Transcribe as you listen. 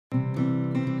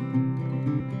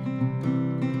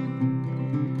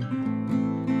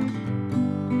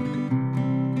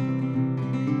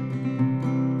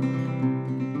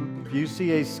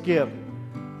see a skip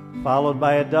followed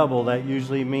by a double, that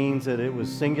usually means that it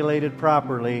was singulated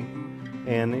properly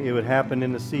and it would happen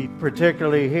in the seed.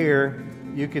 Particularly here,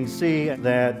 you can see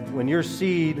that when your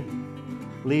seed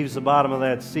leaves the bottom of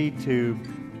that seed tube,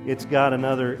 it's got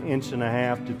another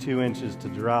 1.5 to 2 inches to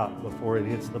drop before it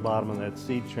hits the bottom of that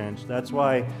seed trench. That's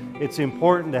why it's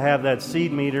important to have that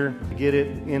seed meter to get it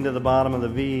into the bottom of the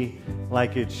V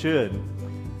like it should.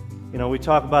 You know, we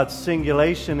talk about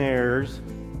singulation errors,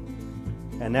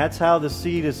 and that's how the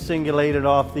seed is singulated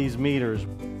off these meters.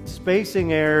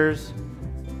 Spacing errors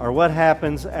are what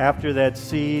happens after that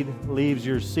seed leaves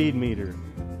your seed meter.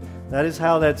 That is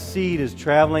how that seed is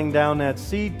traveling down that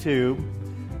seed tube,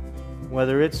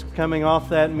 whether it's coming off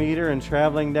that meter and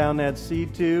traveling down that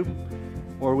seed tube,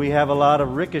 or we have a lot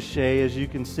of ricochet, as you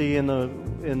can see in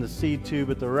the seed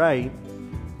tube at the right.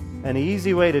 An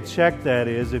easy way to check that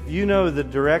is, if you know the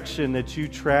direction that you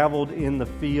traveled in the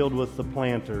field with the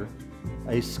planter,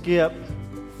 a skip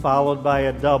followed by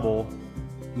a double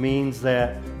means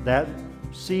that that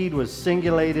seed was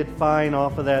singulated fine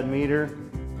off of that meter,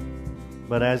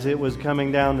 but as it was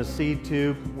coming down the seed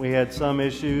tube, we had some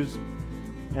issues.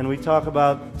 And we talk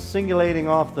about singulating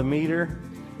off the meter,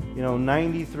 you know,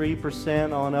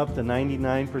 93% on up to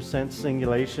 99%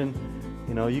 singulation.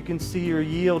 You know, you can see your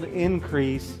yield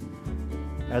increase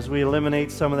as we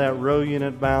eliminate some of that row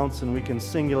unit bounce, and we can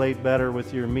singulate better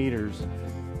with your meters.